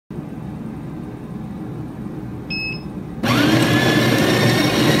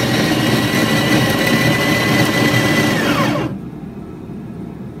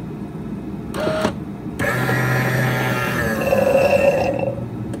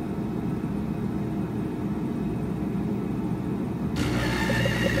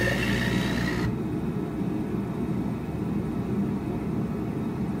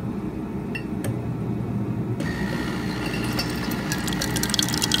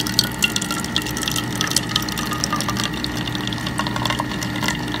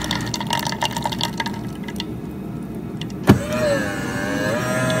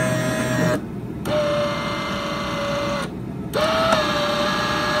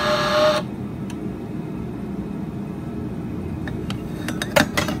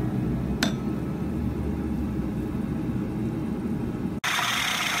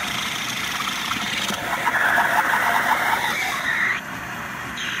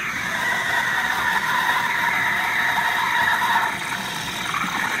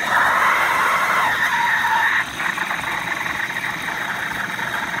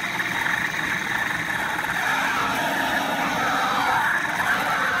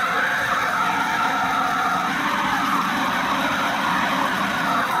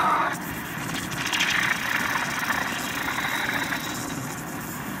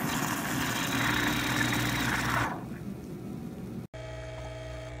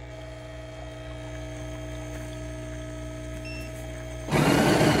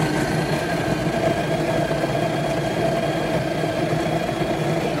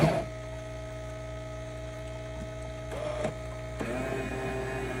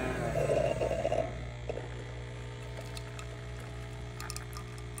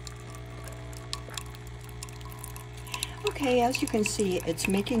Okay, as you can see, it's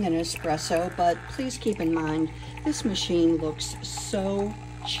making an espresso, but please keep in mind, this machine looks so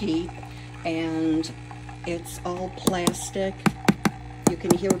cheap and it's all plastic. You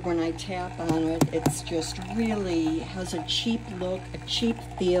can hear when I tap on it, it's just really has a cheap look, a cheap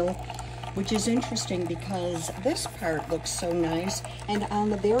feel, which is interesting because this part looks so nice, and on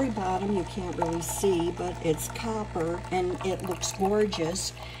the very bottom you can't really see, but it's copper and it looks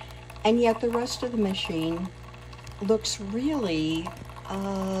gorgeous, and yet the rest of the machine looks really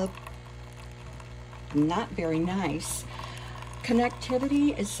not very nice.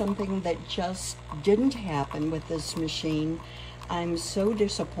 Connectivity is something that just didn't happen with this machine. I'm so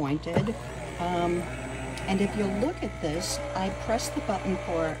disappointed. And if you look at this, I pressed the button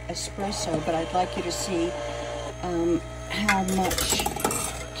for espresso, but I'd like you to see how much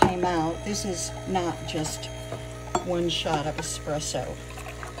came out. This is not just one shot of espresso.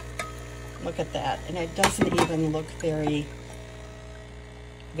 Look at that. And it doesn't even look very,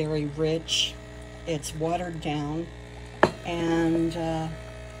 very rich. It's watered down. And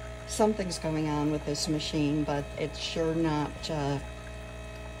something's going on with this machine, but it's sure not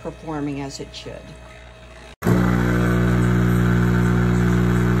performing as it should.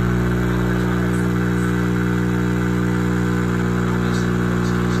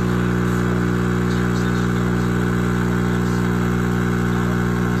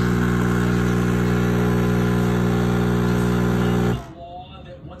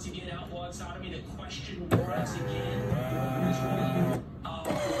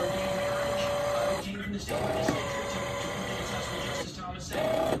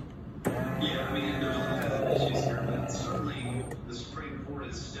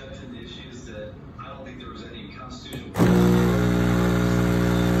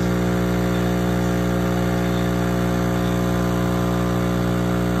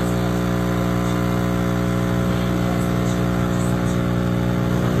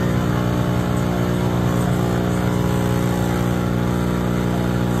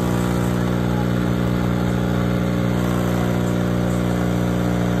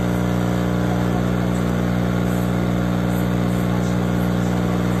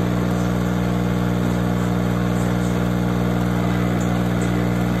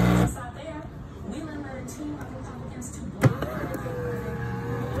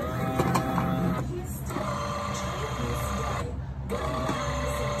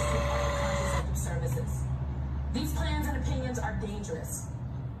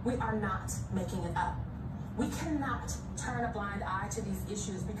 We are not making it up. We cannot turn a blind eye to these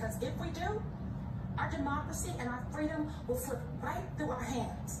issues, because if we do, our democracy and our freedom will slip right through our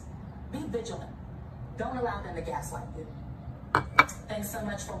hands. Be vigilant. Don't allow them to gaslight you. Thanks so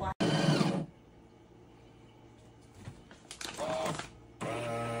much for watching.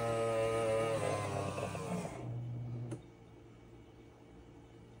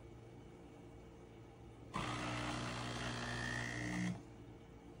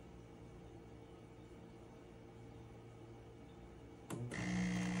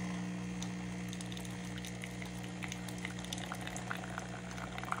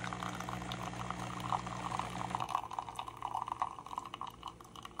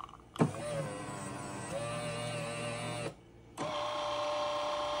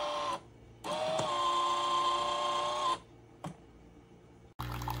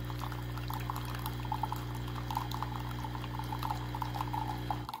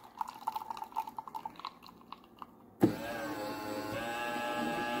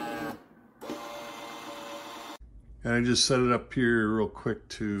 And I just set it up here real quick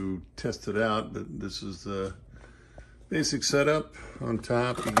to test it out, but this is the basic setup. On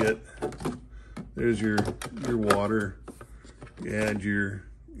top you get, there's your water. You add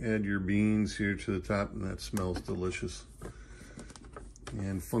your beans here to the top, and that smells delicious.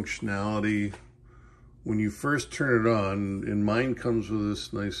 And functionality, when you first turn it on, and mine comes with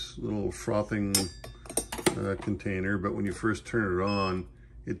this nice little frothing container, but when you first turn it on,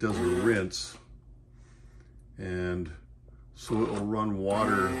 it does a rinse. And so it will run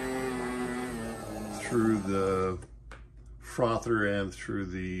water through the frother and through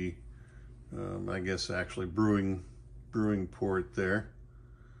the, I guess actually brewing port there.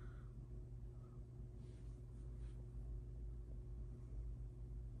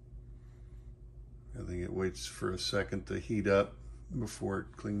 I think it waits for a second to heat up before it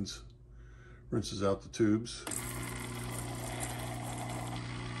rinses out the tubes.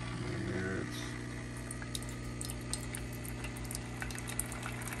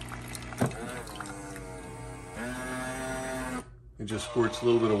 It just squirts a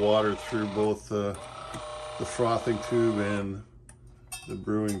little bit of water through both the frothing tube and the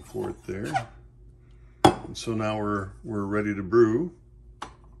brewing port there. And so now we're ready to brew.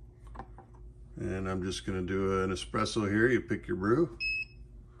 And I'm just going to do an espresso here. You pick your brew.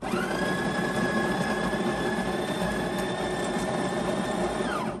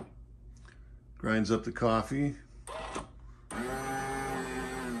 Grinds up the coffee.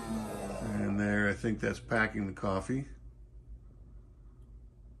 And there, I think that's packing the coffee.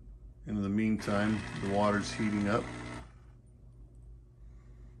 And in the meantime, the water's heating up.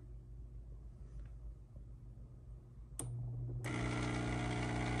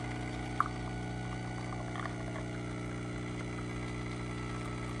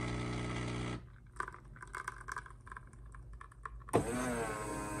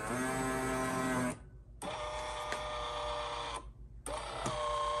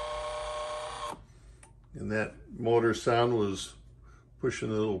 And that motor sound was pushing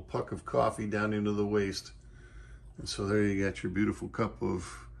a little puck of coffee down into the waste. And so there you got your beautiful cup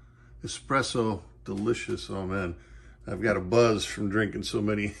of espresso. Delicious. Oh man, I've got a buzz from drinking so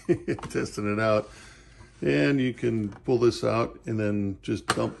many, testing it out. And you can pull this out and then just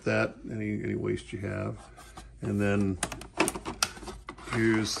dump that, any waste you have. And then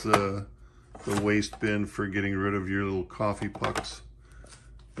here's the waste bin for getting rid of your little coffee pucks,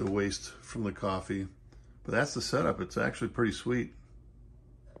 the waste from the coffee. But that's the setup. It's actually pretty sweet.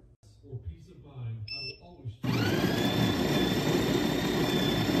 For peace of mind, I will always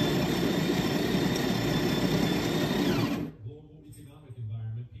global economic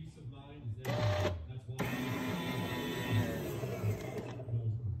environment, peace of mind is everything. That's why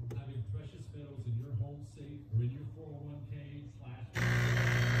having precious metals in your home safe or in your 401k /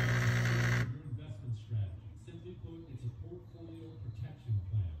 your investment strategy. Simply put, it's a portfolio protection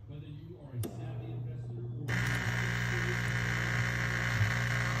plan. Whether you are a savvy investor or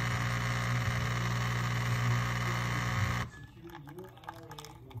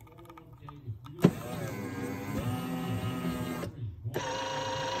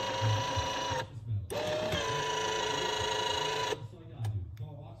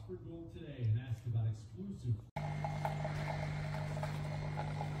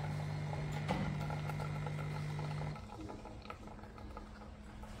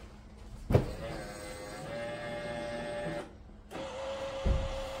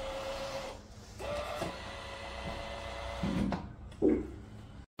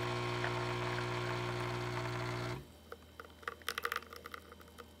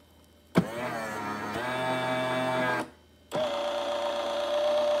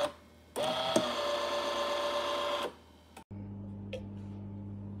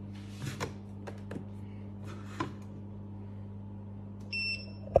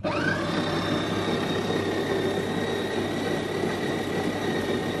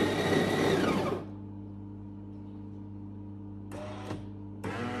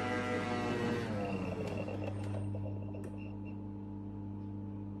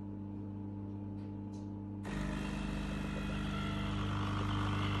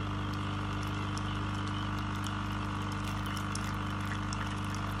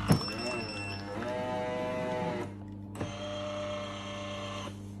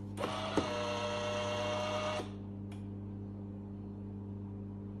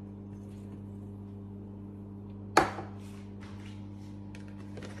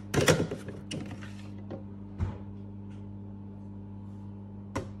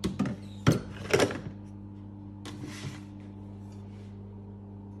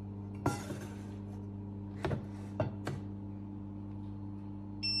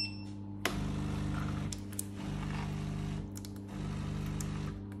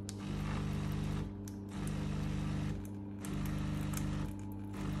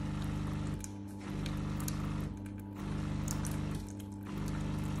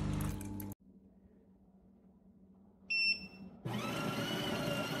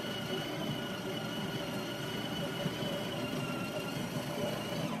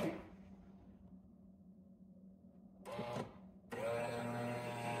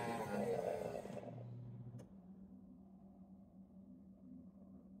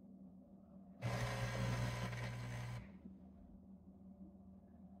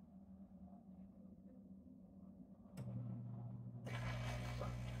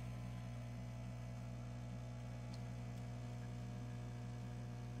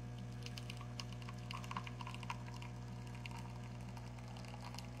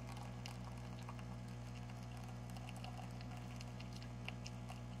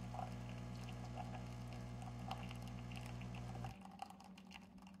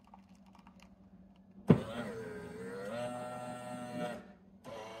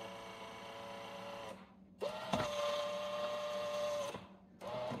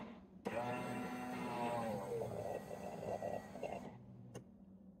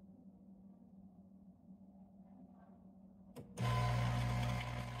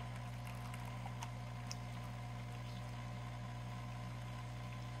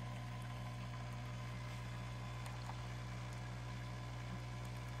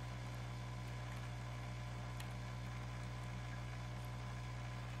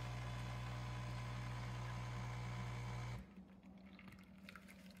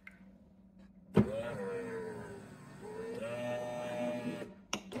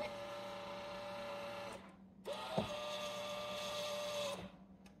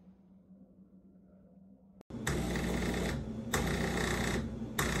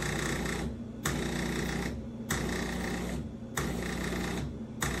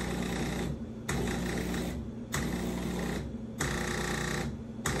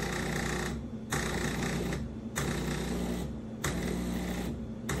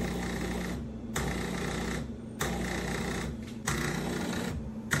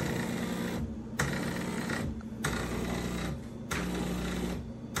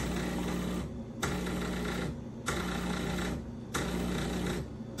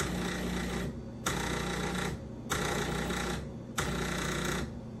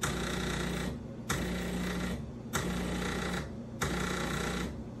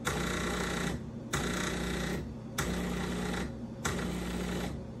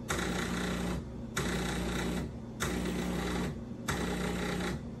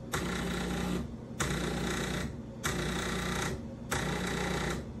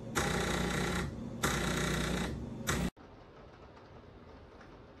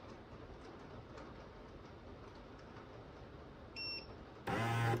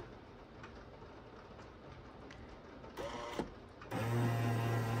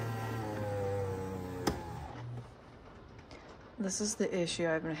This is the issue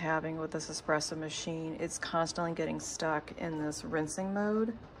I've been having with this espresso machine. It's constantly getting stuck in this rinsing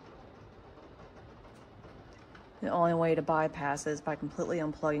mode. The only way to bypass it is by completely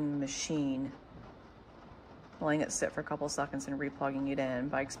unplugging the machine, letting it sit for a couple seconds and replugging it in.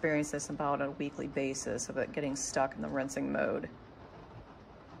 But I experience this about a weekly basis of it getting stuck in the rinsing mode.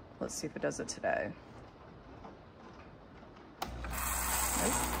 Let's see if it does it today.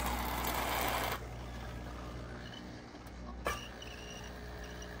 Nope.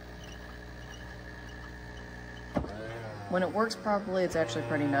 When it works properly, it's actually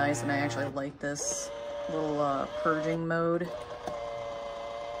pretty nice, and I actually like this little purging mode.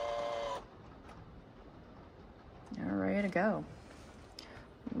 All ready to go.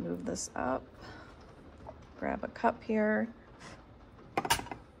 Move this up, grab a cup here.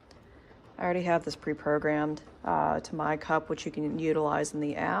 I already have this pre-programmed to my cup, which you can utilize in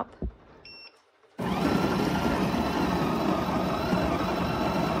the app.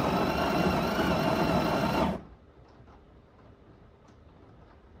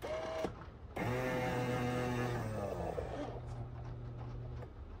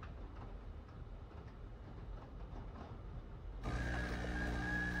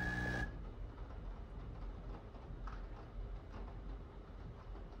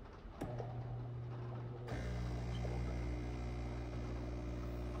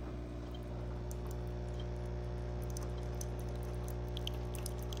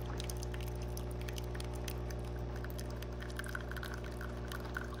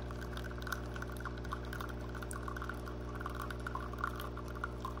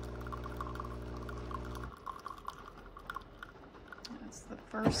 That's the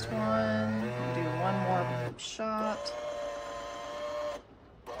first one. Do one more shot.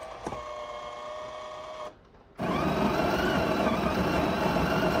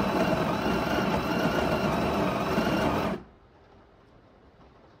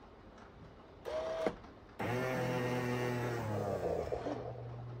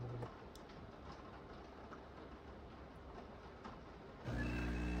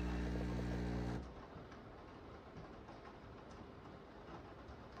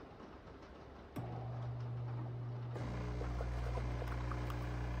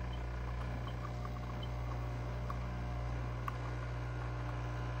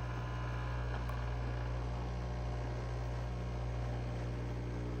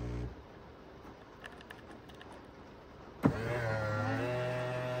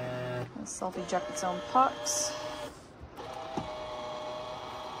 Self-eject its own pucks.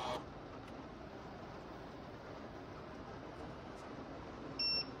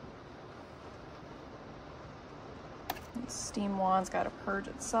 The steam wand's got to purge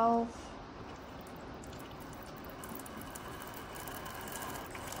itself.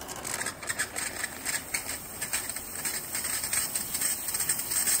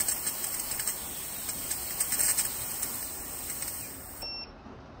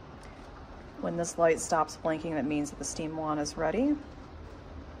 When this light stops blinking, that means that the steam wand is ready.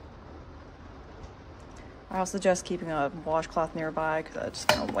 I also suggest keeping a washcloth nearby because I just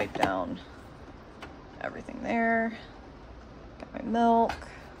kind of wipe down everything there. Got my milk.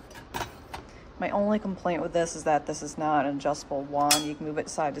 My only complaint with this is that this is not an adjustable wand. You can move it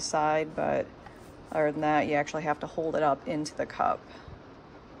side to side, but other than that, you actually have to hold it up into the cup.